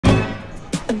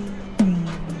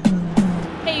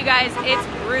Hey you guys, it's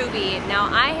Ruby. Now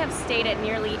I have stayed at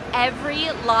nearly every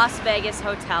Las Vegas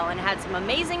hotel and had some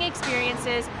amazing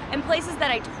experiences and places that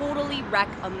I totally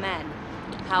recommend.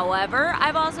 However,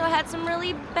 I've also had some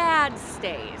really bad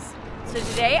stays. So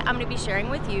today I'm going to be sharing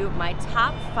with you my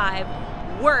top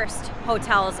 5 worst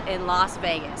hotels in Las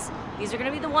Vegas. These are going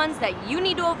to be the ones that you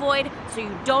need to avoid so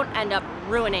you don't end up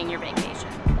ruining your vacation.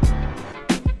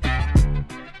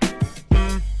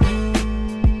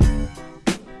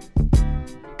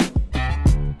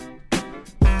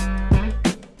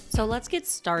 So let's get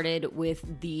started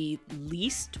with the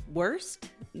least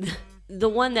worst. The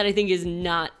one that I think is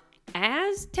not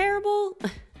as terrible.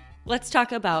 Let's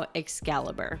talk about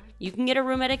Excalibur. You can get a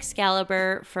room at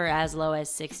Excalibur for as low as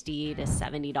 $60 to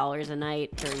 $70 a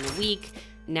night during the week.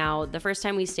 Now, the first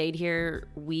time we stayed here,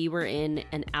 we were in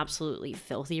an absolutely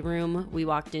filthy room. We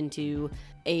walked into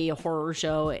a horror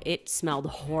show. It smelled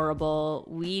horrible.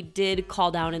 We did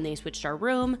call down and they switched our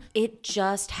room. It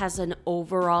just has an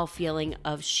overall feeling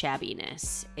of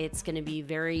shabbiness. It's gonna be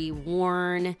very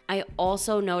worn. I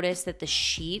also noticed that the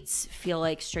sheets feel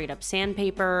like straight up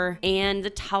sandpaper and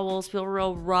the towels feel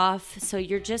real rough. So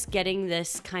you're just getting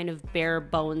this kind of bare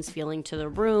bones feeling to the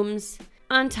rooms.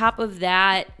 On top of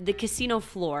that, the casino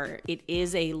floor, it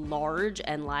is a large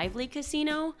and lively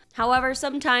casino. However,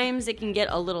 sometimes it can get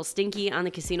a little stinky on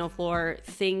the casino floor.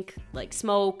 Think like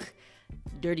smoke,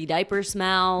 dirty diaper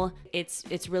smell.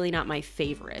 It's really not my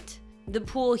favorite. The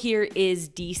pool here is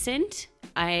decent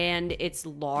and it's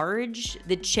large.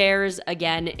 The chairs,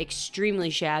 again, extremely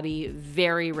shabby,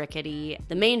 very rickety.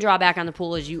 The main drawback on the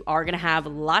pool is you are gonna have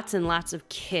lots and lots of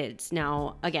kids.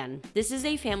 Now, again, this is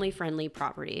a family-friendly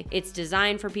property. It's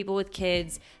designed for people with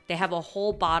kids. They have a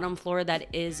whole bottom floor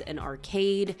that is an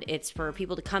arcade. It's for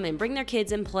people to come and bring their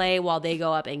kids and play while they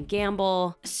go up and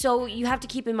gamble. So you have to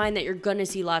keep in mind that you're gonna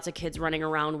see lots of kids running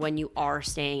around when you are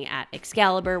staying at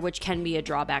Excalibur, which can be a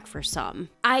drawback for some.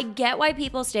 I get why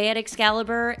people stay at Excalibur.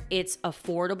 It's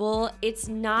affordable. It's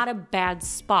not a bad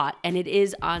spot and it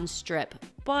is on Strip.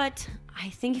 But I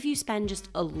think if you spend just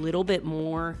a little bit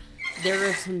more, there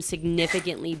are some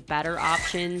significantly better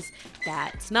options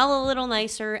that smell a little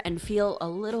nicer and feel a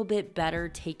little bit better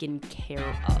taken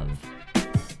care of.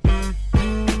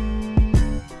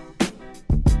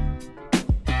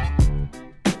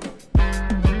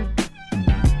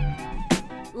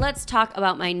 Let's talk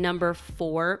about my number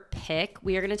 4 pick.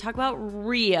 We are going to talk about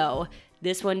Rio.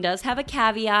 This one does have a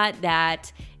caveat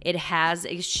that it has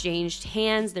exchanged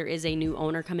hands. There is a new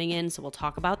owner coming in, so we'll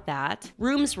talk about that.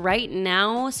 Rooms right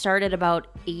now start at about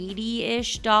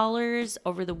 $80-ish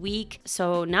over the week,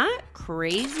 so not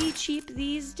crazy cheap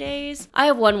these days. I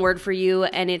have one word for you,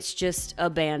 and it's just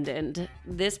abandoned.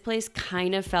 This place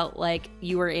kind of felt like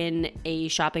you were in a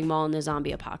shopping mall in the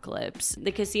zombie apocalypse.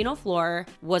 The casino floor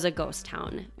was a ghost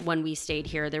town when we stayed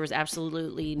here. There was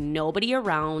absolutely nobody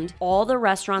around. All the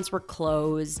restaurants were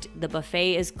closed. The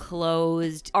buffet is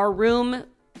closed. Our room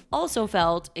also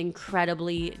felt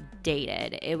incredibly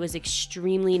dated. It was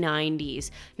extremely 90s.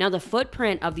 Now the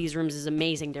footprint of these rooms is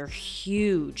amazing. They're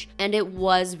huge and it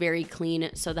was very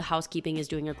clean, so the housekeeping is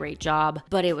doing a great job,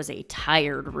 but it was a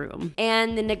tired room.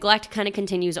 And the neglect kind of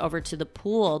continues over to the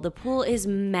pool. The pool is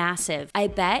massive. I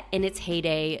bet in its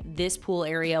heyday, this pool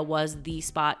area was the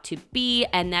spot to be,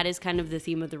 and that is kind of the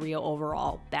theme of the Rio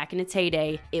overall. Back in its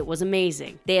heyday, it was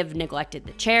amazing. They have neglected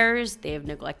the chairs, they have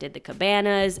neglected the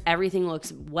cabanas, everything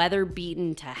looks weather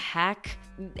beaten to heck.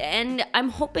 And I'm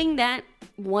hoping that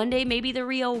one day maybe the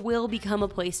Rio will become a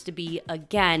place to be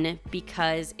again,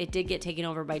 because it did get taken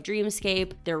over by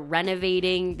Dreamscape. They're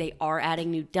renovating, they are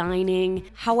adding new dining.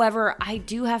 However, I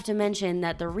do have to mention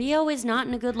that the Rio is not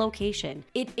in a good location.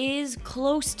 It is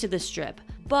close to the Strip,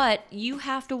 but you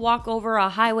have to walk over a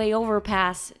highway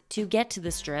overpass to get to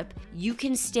the Strip. You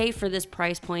can stay for this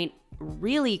price point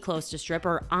really close to Strip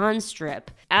or on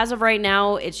Strip. As of right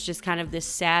now, it's just kind of this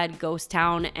sad ghost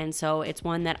town, and so it's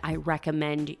one that I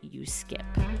recommend you skip.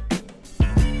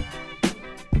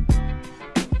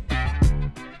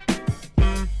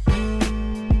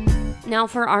 Now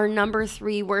for our number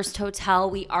 3 worst hotel,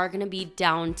 we are gonna be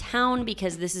downtown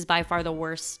because this is by far the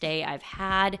worst stay I've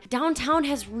had. Downtown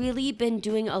has really been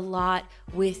doing a lot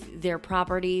with their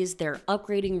properties. They're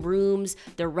upgrading rooms,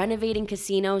 they're renovating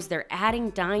casinos, they're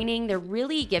adding dining. They're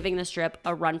really giving the Strip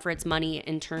a run for its money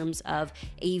in terms of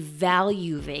a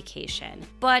value vacation.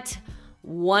 But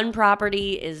one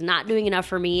property is not doing enough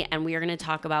for me, and we are going to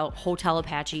talk about Hotel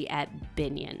Apache at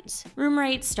Binion's. Room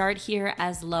rates start here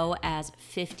as low as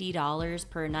 $50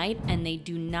 per night, and they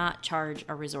do not charge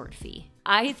a resort fee.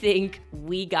 I think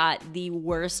we got the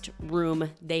worst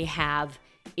room they have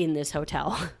in this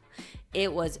hotel.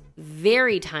 It was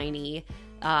very tiny.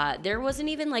 There wasn't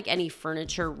even like any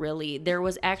furniture really. There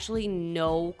was actually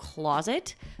no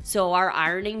closet. So our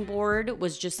ironing board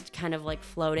was just kind of like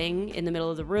floating in the middle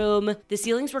of the room. The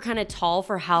ceilings were kind of tall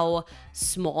for how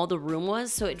small the room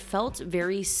was. So it felt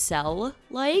very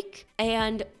cell-like.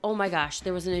 And oh my gosh,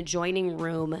 there was an adjoining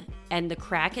room and the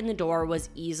crack in the door was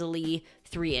easily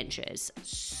 3 inches.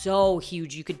 So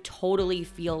huge. You could totally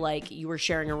feel like you were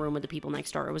sharing a room with the people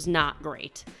next door. It was not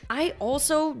great. I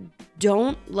also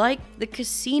don't like the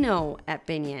casino at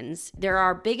Binion's. There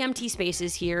are big empty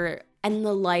spaces here and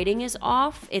the lighting is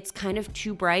off. It's kind of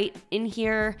too bright in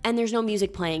here and there's no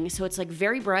music playing. So it's like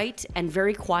very bright and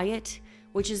very quiet,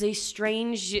 which is a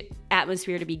strange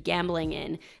atmosphere to be gambling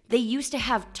in. They used to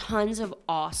have tons of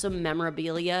awesome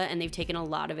memorabilia and they've taken a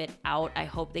lot of it out. I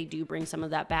hope they do bring some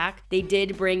of that back. They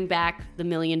did bring back the $1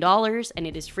 million and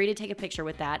it is free to take a picture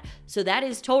with that. So that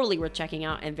is totally worth checking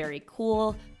out and very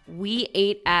cool. We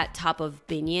ate at Top of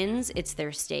Binion's. It's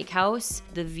their steakhouse.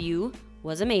 The view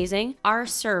was amazing. Our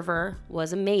server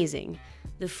was amazing.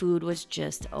 The food was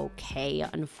just okay,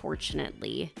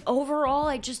 unfortunately. Overall,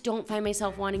 I just don't find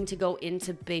myself wanting to go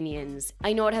into Binion's.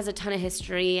 I know it has a ton of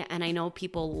history and I know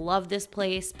people love this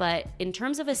place, but in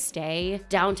terms of a stay,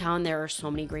 downtown there are so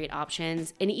many great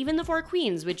options. And even the Four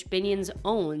Queens, which Binion's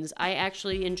owns, I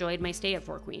actually enjoyed my stay at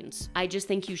Four Queens. I just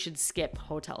think you should skip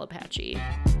Hotel Apache.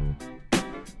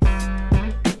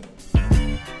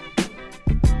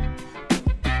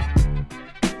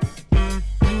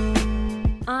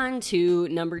 On to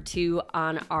number 2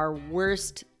 on our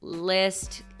worst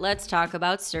list. Let's talk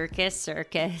about Circus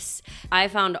Circus. I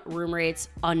found room rates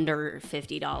under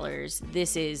 $50.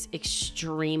 This is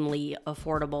extremely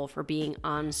affordable for being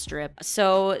on Strip.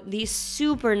 So the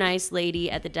super nice lady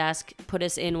at the desk put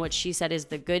us in what she said is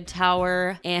the good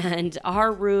tower, and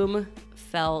our room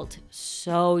felt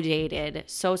so dated,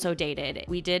 so dated.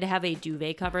 We did have a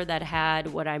duvet cover that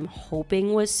had what I'm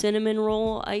hoping was cinnamon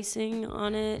roll icing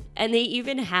on it. And they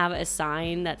even have a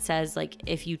sign that says like,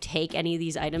 if you take any of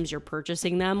these items, you're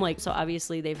purchasing them. Like, so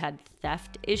obviously they've had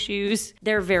theft issues.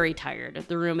 They're very tired.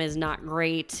 The room is not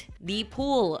great. The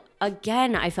pool,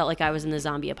 again, I felt like I was in the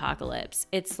zombie apocalypse.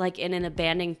 It's like in an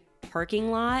abandoned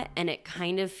parking lot and it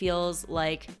kind of feels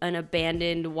like an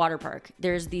abandoned water park.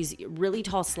 There's these really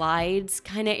tall slides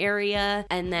kind of area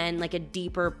and then like a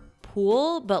deeper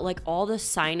pool, but like all the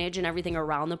signage and everything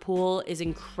around the pool is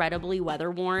incredibly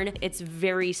weather worn. It's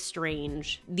very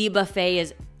strange. The buffet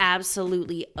is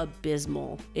absolutely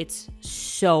abysmal. It's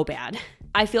so bad.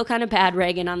 I feel kind of bad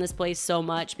ragging on this place so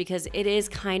much because it is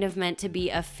kind of meant to be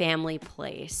a family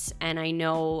place and I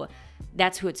know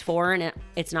that's who it's for and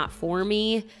it's not for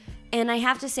me. And I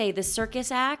have to say, the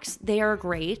circus acts, they are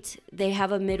great. They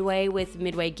have a midway with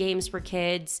midway games for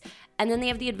kids. And then they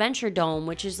have the Adventure Dome,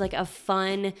 which is like a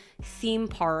fun theme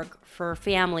park for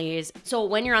families. So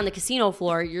when you're on the casino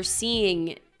floor, you're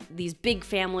seeing these big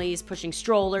families pushing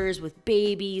strollers with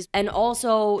babies and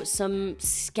also some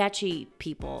sketchy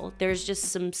people. There's just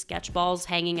some sketch balls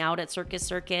hanging out at Circus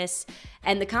Circus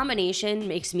and the combination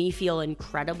makes me feel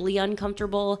incredibly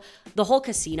uncomfortable. The whole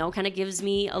casino kind of gives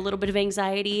me a little bit of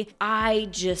anxiety. I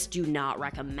just do not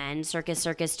recommend Circus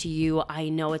Circus to you. I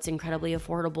know it's incredibly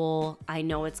affordable. I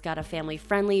know it's got a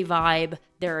family-friendly vibe.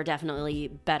 There are definitely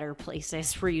better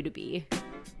places for you to be.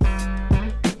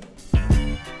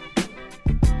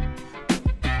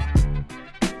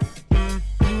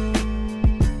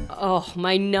 Oh,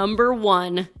 my number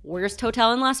 1 worst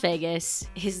hotel in Las Vegas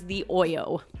is the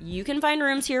Oyo. You can find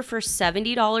rooms here for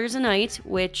 $70 a night,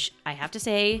 which I have to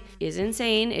say is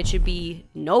insane. It should be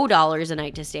no dollars a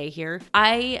night to stay here.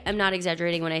 I am not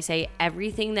exaggerating when I say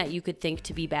everything that you could think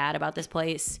to be bad about this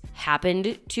place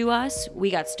happened to us. We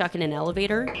got stuck in an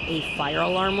elevator. A fire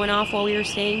alarm went off while we were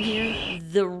staying here.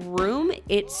 The room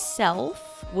itself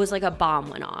was like a bomb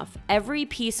went off. Every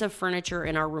piece of furniture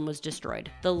in our room was destroyed.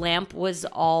 The lamp was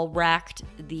all racked,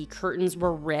 the curtains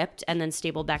were ripped and then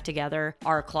stapled back together.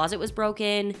 Our closet was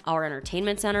broken, our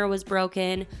entertainment center was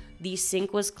broken, the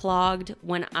sink was clogged.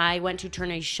 When I went to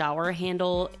turn a shower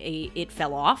handle, it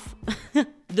fell off.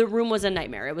 The room was a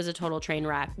nightmare. It was a total train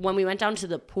wreck. When we went down to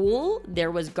the pool,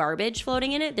 there was garbage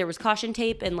floating in it. There was caution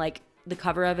tape and like the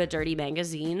cover of a dirty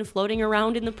magazine floating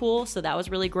around in the pool, so that was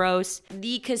really gross.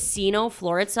 The casino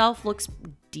floor itself looks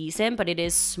decent, but it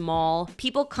is small.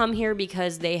 People come here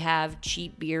because they have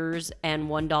cheap beers and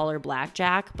 $1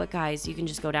 blackjack, but guys, you can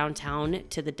just go downtown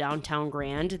to the Downtown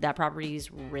Grand. That property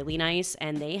is really nice,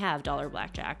 and they have dollar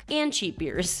blackjack and cheap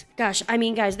beers. Gosh, I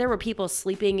mean, guys, there were people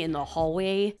sleeping in the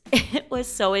hallway. It was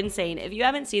so insane. If you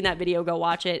haven't seen that video, go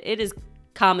watch it. It is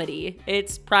comedy.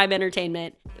 It's prime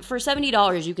entertainment. For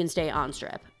 $70, you can stay on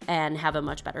Strip. and have a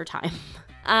much better time.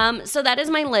 So that is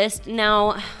my list.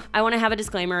 Now, I want to have a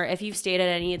disclaimer. If you've stayed at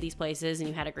any of these places and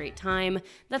you had a great time,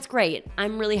 that's great.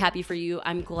 I'm really happy for you.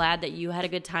 I'm glad that you had a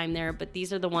good time there, but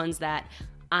these are the ones that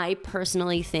I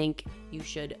personally think you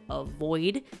should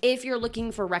avoid. If you're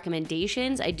looking for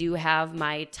recommendations, I do have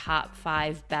my top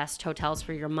 5 best hotels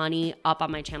for your money up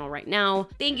on my channel right now.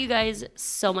 Thank you guys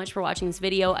so much for watching this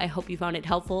video. I hope you found it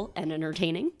helpful and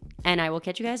entertaining, and I will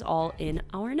catch you guys all in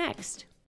our next.